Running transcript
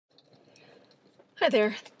Hi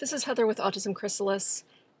there, this is Heather with Autism Chrysalis,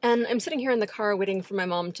 and I'm sitting here in the car waiting for my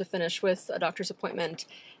mom to finish with a doctor's appointment,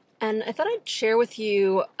 and I thought I'd share with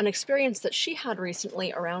you an experience that she had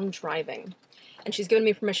recently around driving. And she's given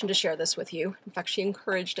me permission to share this with you. In fact, she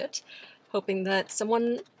encouraged it, hoping that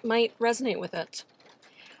someone might resonate with it.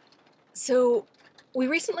 So, we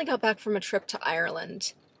recently got back from a trip to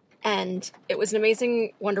Ireland, and it was an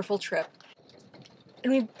amazing, wonderful trip.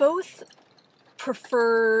 And we both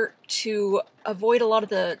prefer to avoid a lot of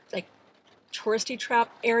the touristy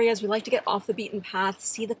trap areas. We like to get off the beaten path,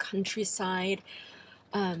 see the countryside,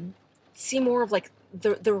 see more of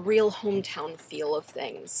the real hometown feel of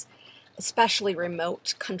things, especially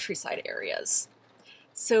remote countryside areas.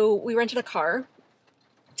 So we rented a car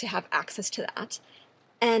to have access to that.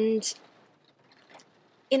 And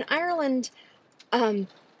in Ireland,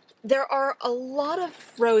 there are a lot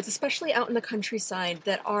of roads, especially out in the countryside,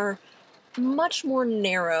 that are much more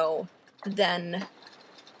narrow than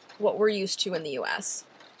what we're used to in the US.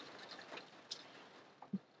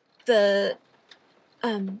 There's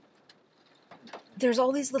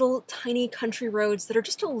all these little tiny country roads that are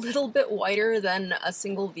just a little bit wider than a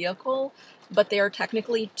single vehicle, but they are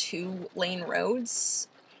technically 2-lane roads,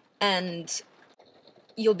 and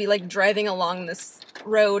you'll be driving along this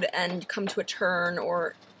road and come to a turn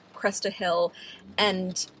or crest a hill,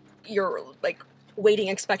 and you're waiting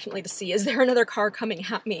expectantly to see, is there another car coming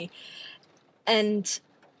at me? And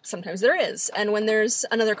sometimes there is. And when there's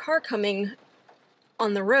another car coming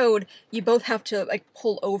on the road, you both have to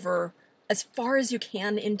pull over as far as you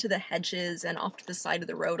can into the hedges and off to the side of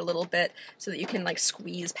the road a little bit so that you can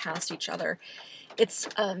squeeze past each other. It's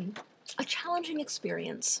a challenging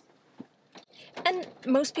experience. And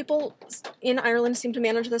most people in Ireland seem to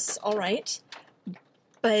manage this all right,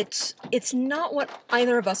 but it's not what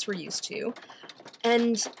either of us were used to.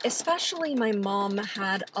 And especially my mom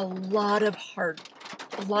had a lot of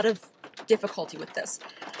difficulty with this,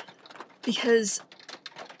 because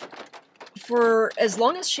for as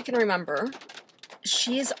long as she can remember,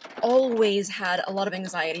 she's always had a lot of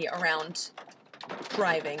anxiety around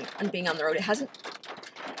driving and being on the road.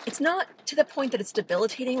 It's not to the point that it's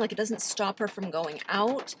debilitating, it doesn't stop her from going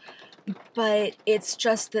out, but it's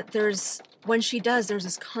just that when she does, there's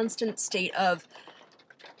this constant state of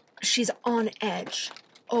she's on edge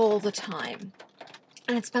all the time.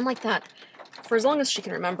 And it's been like that for as long as she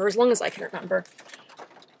can remember, as long as I can remember.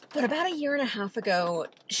 But about 1.5 years ago,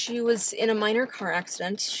 she was in a minor car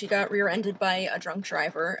accident. She got rear-ended by a drunk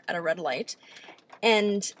driver at a red light.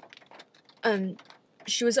 And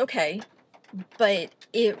she was okay, but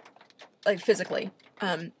physically.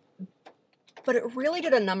 But it really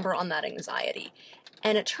did a number on that anxiety.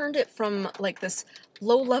 And it turned it from this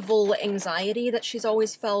low-level anxiety that she's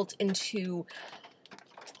always felt into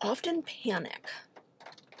often panic.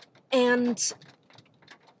 And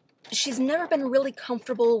she's never been really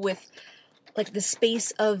comfortable with the space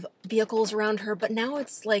of vehicles around her, but now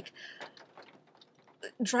it's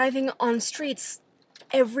driving on streets,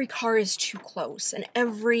 every car is too close and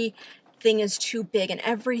everything is too big and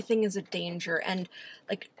everything is a danger. And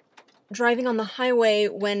driving on the highway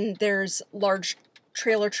when there's large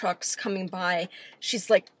trailer trucks coming by,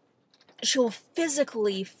 she'll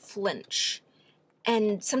physically flinch.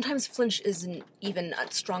 And sometimes flinch isn't even a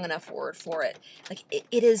strong enough word for it.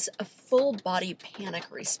 It is a full body panic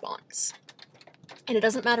response. And it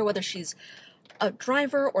doesn't matter whether she's a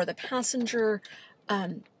driver or the passenger,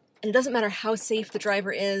 and it doesn't matter how safe the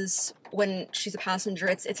driver is when she's a passenger,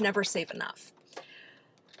 it's never safe enough.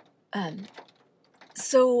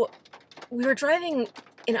 So we were driving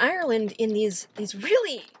in Ireland in these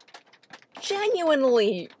really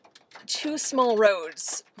genuinely too small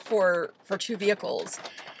roads for 2 vehicles.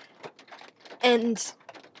 And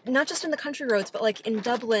not just in the country roads, but in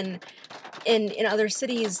Dublin, in other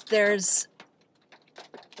cities,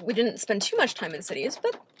 we didn't spend too much time in cities,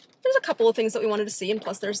 but there's a couple of things that we wanted to see, and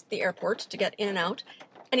plus there's the airport to get in and out.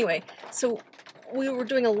 Anyway, so we were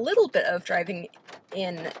doing a little bit of driving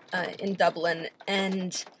in Dublin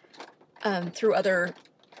and through other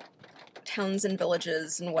towns and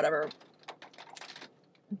villages and whatever.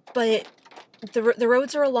 But the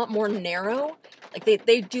roads are a lot more narrow.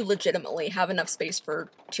 They do legitimately have enough space for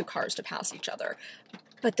 2 cars to pass each other.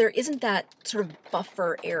 But there isn't that sort of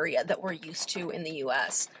buffer area that we're used to in the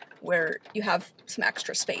US, where you have some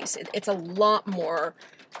extra space. It's a lot more,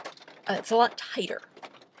 it's a lot tighter.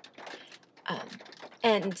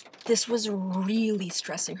 And this was really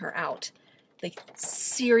stressing her out.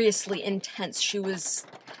 Seriously intense. She was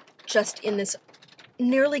just in this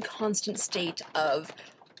nearly constant state of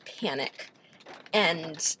panic.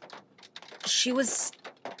 And she was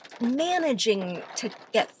managing to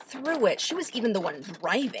get through it. She was even the one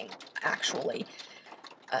driving, actually,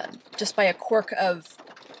 just by a quirk of...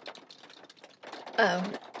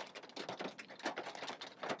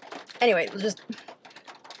 Anyway,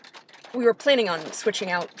 we were planning on switching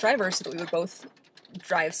out drivers so that we would both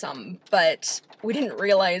drive some, but we didn't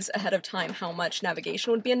realize ahead of time how much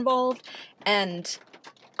navigation would be involved, and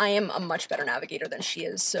I am a much better navigator than she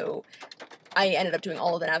is, so I ended up doing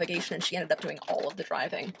all of the navigation and she ended up doing all of the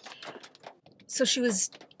driving. So she was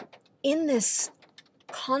in this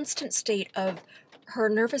constant state of her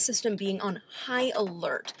nervous system being on high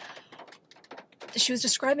alert. She was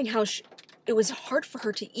describing how it was hard for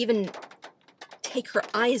her to even take her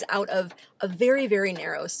eyes out of a very, very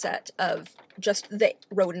narrow set of just the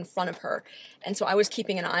road in front of her. And so I was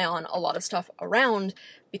keeping an eye on a lot of stuff around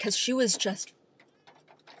because she was just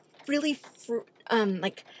really,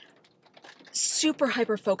 like, super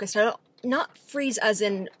hyper-focused. Not freeze as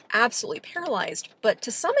in absolutely paralyzed, but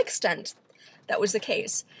to some extent that was the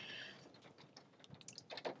case.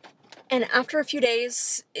 And after a few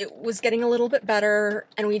days, it was getting a little bit better,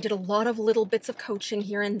 and we did a lot of little bits of coaching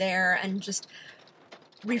here and there, and just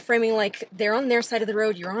reframing, like, they're on their side of the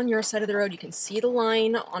road, you're on your side of the road, you can see the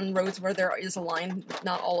line on roads where there is a line.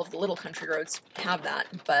 Not all of the little country roads have that,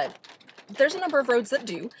 but there's a number of roads that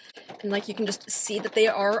do, and, like, you can just see that they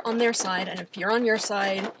are on their side, and if you're on your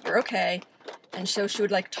side, you're okay. And so she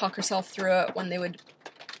would, like, talk herself through it when they would...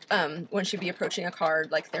 when she'd be approaching a car,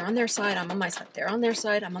 like, they're on their side, I'm on my side, they're on their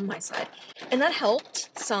side, I'm on my side. And that helped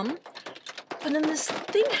some. But then this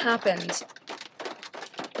thing happened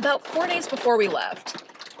about 4 days before we left.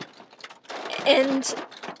 And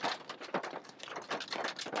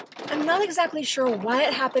I'm not exactly sure why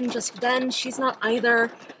it happened just then, she's not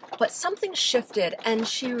either, but something shifted, and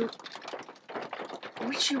she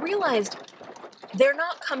realized they're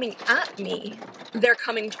not coming at me, they're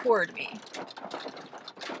coming toward me.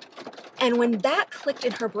 And when that clicked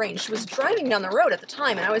in her brain, she was driving down the road at the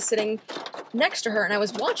time, and I was sitting next to her, and I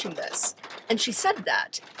was watching this, and she said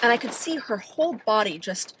that, and I could see her whole body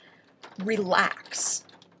just relax.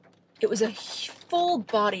 It was a full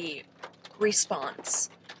body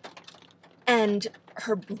response. And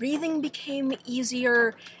her breathing became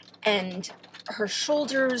easier, and her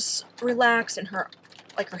shoulders relaxed, and her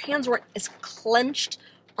hands weren't as clenched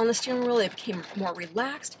on the steering wheel, they became more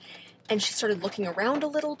relaxed, and she started looking around a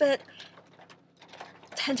little bit,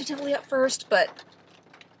 tentatively at first, but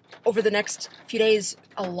over the next few days,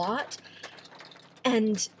 a lot.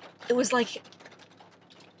 And it was like,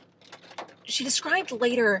 she described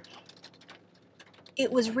later,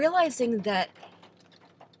 it was realizing that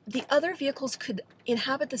the other vehicles could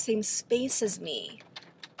inhabit the same space as me,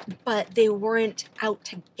 but they weren't out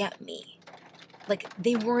to get me. Like,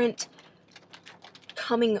 they weren't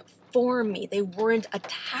coming for me, they weren't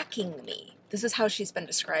attacking me. This is how she's been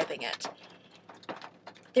describing it.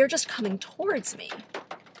 They're just coming towards me.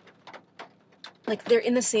 Like, they're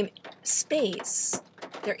in the same space.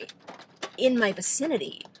 They're in my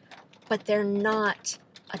vicinity, but they're not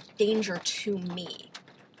a danger to me.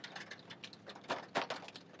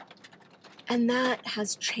 And that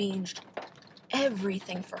has changed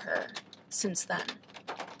everything for her since then.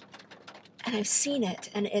 And I've seen it,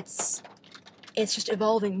 and it's just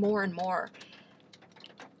evolving more and more.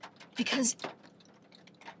 Because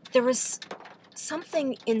there was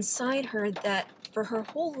something inside her that, for her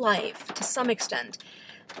whole life, to some extent,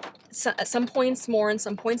 at some points more and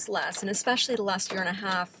some points less, and especially the last year and a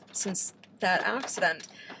half since that accident,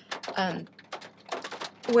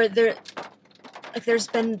 where there's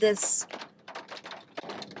been this,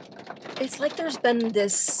 it's like there's been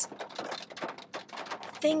this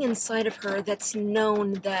thing inside of her that's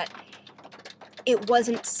known that it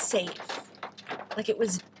wasn't safe. Like, it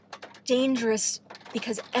was dangerous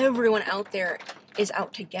because everyone out there is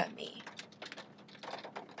out to get me.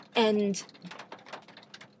 And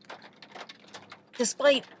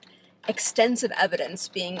despite extensive evidence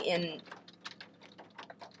being in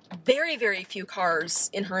very, very few cars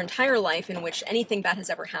in her entire life in which anything bad has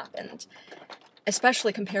ever happened,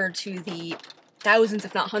 especially compared to the thousands,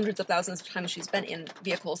 if not hundreds of thousands of times she's been in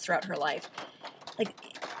vehicles throughout her life,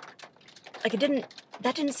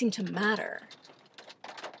 that didn't seem to matter,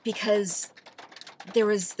 because there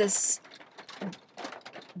was this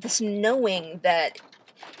knowing that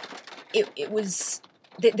it was,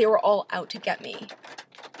 they were all out to get me.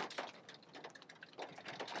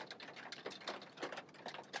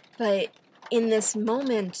 But in this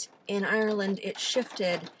moment in Ireland, it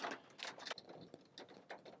shifted.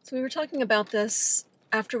 So we were talking about this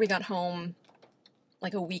after we got home,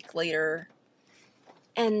 like a week later,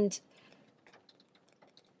 and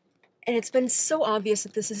And it's been so obvious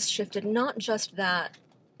that this has shifted not just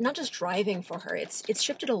driving for her. It's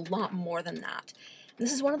shifted a lot more than that. And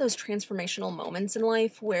this is one of those transformational moments in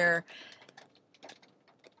life where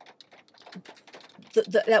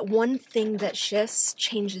that one thing that shifts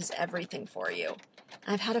changes everything for you.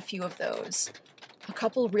 I've had a few of those. A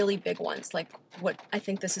couple really big ones, like what I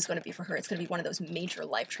think this is going to be for her. It's going to be one of those major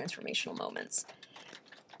life transformational moments.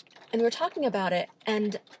 And we were talking about it,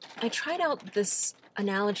 and I tried out this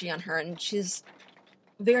analogy on her, and she's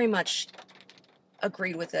very much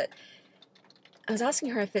agreed with it. I was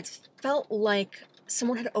asking her if it felt like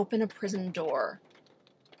someone had opened a prison door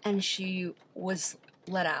and she was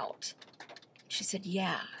let out. She said,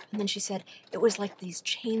 yeah. And then she said, it was like these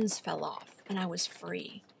chains fell off and I was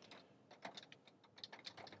free.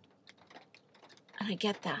 And I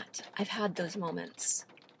get that. I've had those moments.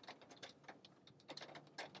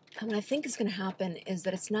 And what I think is going to happen is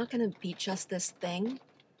that it's not going to be just this thing.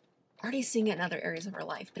 Already seeing it in other areas of her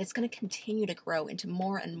life, but it's going to continue to grow into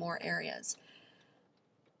more and more areas.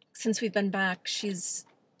 Since we've been back, she's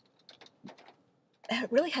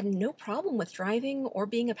really had no problem with driving or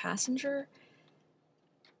being a passenger.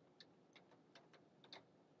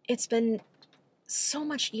 It's been so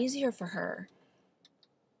much easier for her.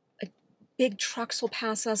 Big trucks will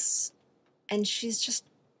pass us, and she's just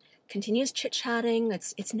continues chit-chatting.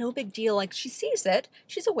 It's no big deal. Like, she sees it.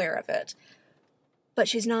 She's aware of it. But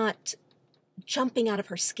she's not jumping out of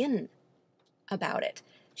her skin about it.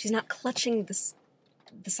 She's not clutching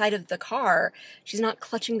the side of the car. She's not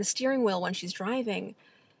clutching the steering wheel when she's driving.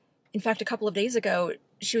 In fact, a couple of days ago,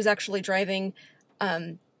 she was actually driving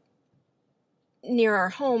near our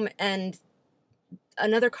home, and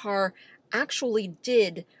another car actually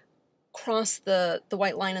did cross the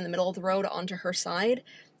white line in the middle of the road onto her side,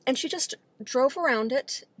 and she just drove around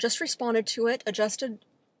it, just responded to it, adjusted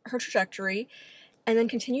her trajectory, and then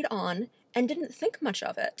continued on and didn't think much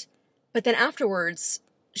of it. But then afterwards,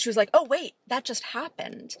 she was like, oh, wait, that just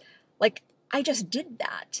happened. Like, I just did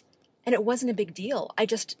that, and it wasn't a big deal. I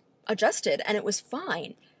just adjusted, and it was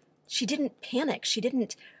fine. She didn't panic. She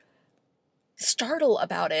didn't startle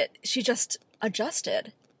about it. She just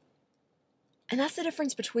adjusted. And that's the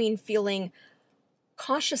difference between feeling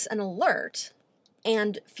cautious and alert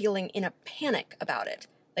and feeling in a panic about it.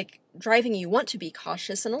 Like, driving, you want to be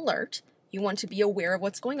cautious and alert. You want to be aware of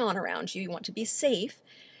what's going on around you. You want to be safe,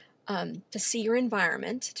 to see your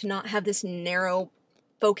environment, to not have this narrow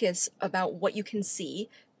focus about what you can see,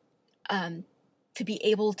 to be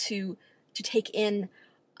able to take in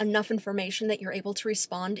enough information that you're able to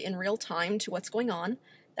respond in real time to what's going on.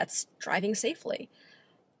 That's driving safely.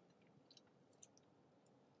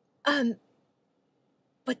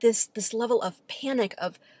 But this level of panic,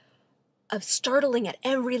 of startling at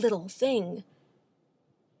every little thing,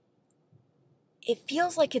 it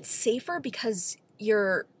feels like it's safer because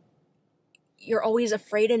you're always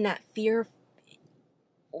afraid, and that fear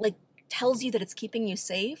like tells you that it's keeping you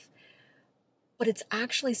safe, but it's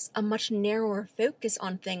actually a much narrower focus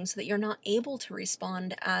on things so that you're not able to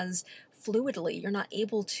respond as fluidly. You're not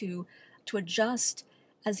able to adjust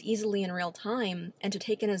as easily in real time and to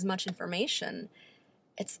take in as much information.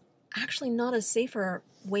 It's actually not a safer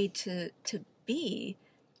way to be.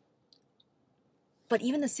 But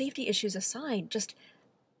even the safety issues aside, just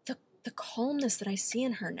the calmness that I see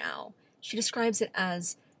in her now, she describes it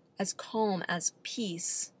as calm, as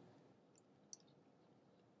peace.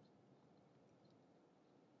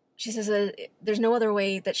 She says there's no other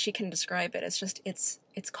way that she can describe it. It's just, it's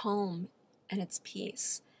calm and it's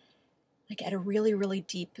peace. Like, at a really, really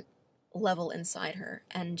deep level inside her.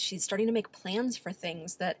 And she's starting to make plans for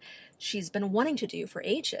things that she's been wanting to do for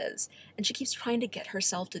ages. And she keeps trying to get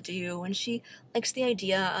herself to do. And she likes the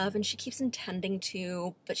idea of, and she keeps intending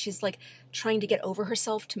to, but she's like trying to get over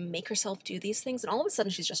herself to make herself do these things. And all of a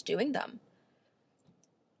sudden she's just doing them.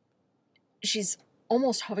 She's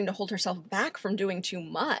almost having to hold herself back from doing too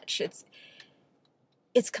much.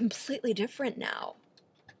 It's completely different now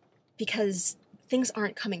because things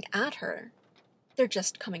aren't coming at her. They're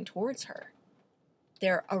just coming towards her.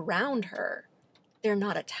 They're around her. They're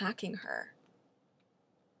not attacking her.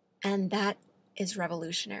 And that is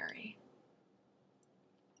revolutionary.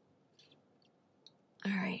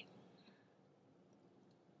 All right.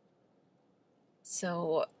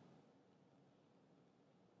 So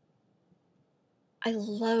I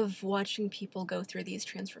love watching people go through these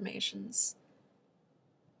transformations.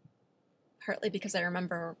 Partly because I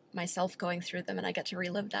remember myself going through them and I get to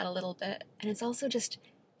relive that a little bit. And it's also just,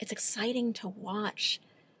 it's exciting to watch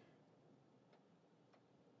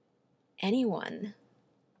anyone,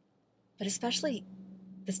 but especially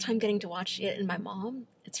this time getting to watch it in my mom.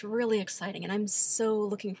 It's really exciting, and I'm so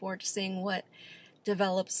looking forward to seeing what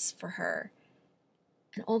develops for her.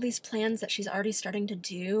 And all these plans that she's already starting to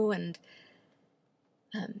do, and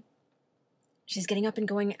um, she's getting up and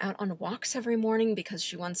going out on walks every morning because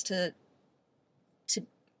she wants to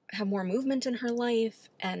have more movement in her life,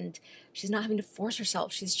 and she's not having to force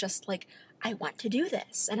herself. She's just like, I want to do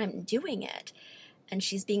this, and I'm doing it. And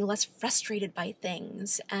she's being less frustrated by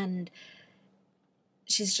things, and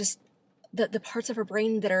she's just, the parts of her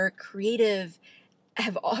brain that are creative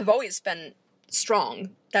have always been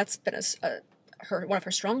strong. That's been one of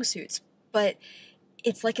her strong suits, but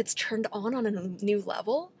it's like it's turned on a new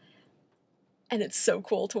level, and it's so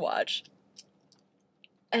cool to watch.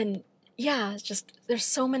 And yeah, it's just, there's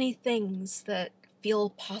so many things that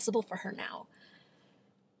feel possible for her now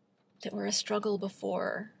that were a struggle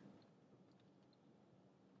before.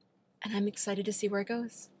 And I'm excited to see where it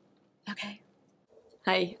goes. Okay.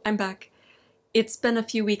 Hi, I'm back. It's been a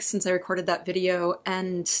few weeks since I recorded that video,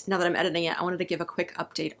 and now that I'm editing it, I wanted to give a quick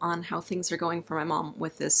update on how things are going for my mom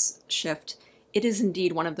with this shift. It is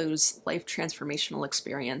indeed one of those life transformational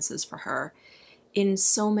experiences for her. In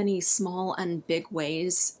so many small and big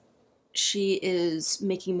ways, she is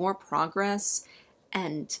making more progress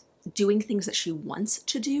and doing things that she wants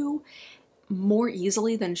to do more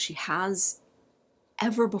easily than she has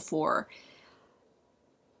ever before.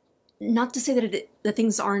 Not to say that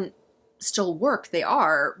things aren't still work, they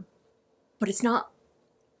are, but it's not,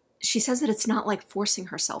 she says that it's not like forcing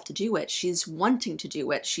herself to do it. She's wanting to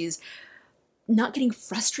do it. She's not getting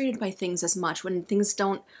frustrated by things as much when things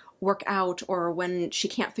don't work out or when she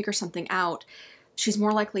can't figure something out. She's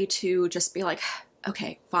more likely to just be like,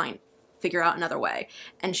 okay, fine, figure out another way.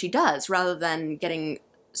 And she does, rather than getting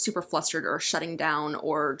super flustered or shutting down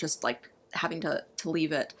or just like having to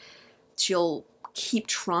leave it. She'll keep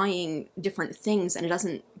trying different things and it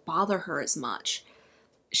doesn't bother her as much.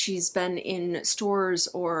 She's been in stores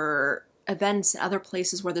or events and other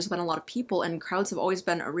places where there's been a lot of people, and crowds have always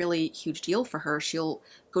been a really huge deal for her. She'll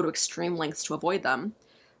go to extreme lengths to avoid them.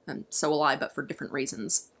 And so will I, but for different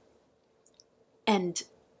reasons. And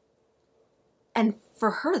for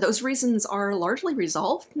her, those reasons are largely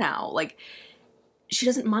resolved now. Like, she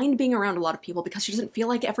doesn't mind being around a lot of people because she doesn't feel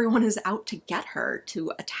like everyone is out to get her,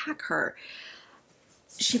 to attack her.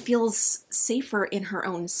 She feels safer in her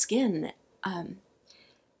own skin.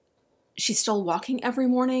 She's still walking every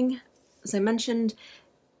morning, as I mentioned,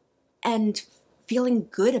 and feeling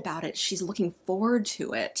good about it. She's looking forward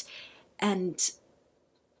to it. And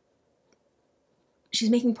she's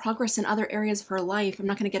making progress in other areas of her life. I'm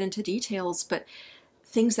not going to get into details, but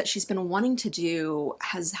things that she's been wanting to do,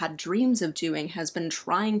 has had dreams of doing, has been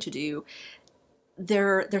trying to do,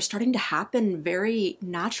 they're starting to happen very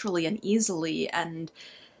naturally and easily. And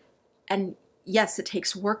yes, it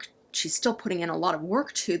takes work. She's still putting in a lot of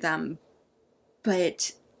work to them,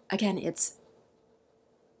 but again, it's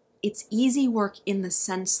easy work in the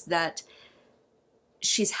sense that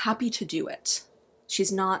she's happy to do it.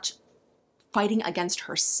 She's not fighting against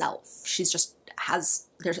herself. She's just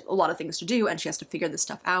there's a lot of things to do and she has to figure this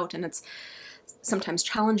stuff out, and it's sometimes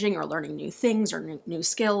challenging or learning new things or new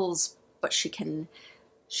skills, but she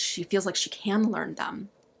feels like she can learn them,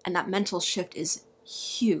 and that mental shift is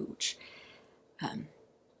huge.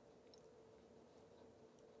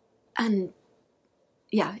 And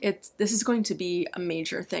yeah, this is going to be a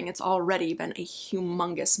major thing. It's already been a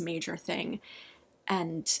humongous major thing,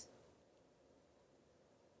 and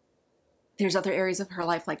there's other areas of her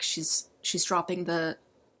life, like she's dropping the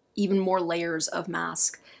even more layers of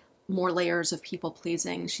mask, more layers of people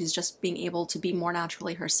pleasing. She's just being able to be more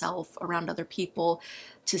naturally herself around other people,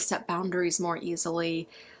 to set boundaries more easily,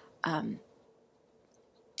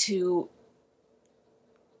 to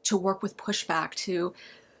work with pushback, to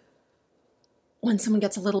when someone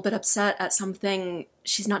gets a little bit upset at something,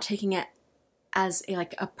 she's not taking it as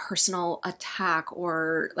a personal attack,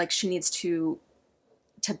 or like she needs to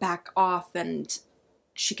back off, and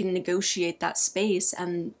she can negotiate that space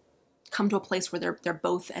and come to a place where they're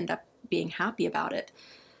both end up being happy about it.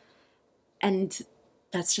 And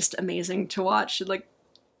that's just amazing to watch. Like,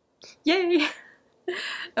 yay!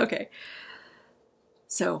 Okay.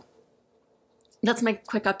 So that's my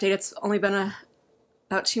quick update. It's only been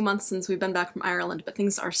about 2 months since we've been back from Ireland, but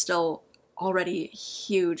things are still already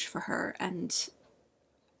huge for her, and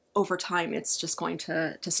over time it's just going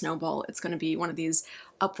to snowball. It's going to be one of these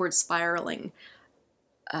upward spiraling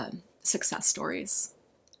success stories.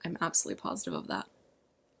 I'm absolutely positive of that.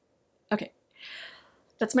 Okay,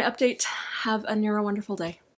 that's my update. Have a neuro wonderful day.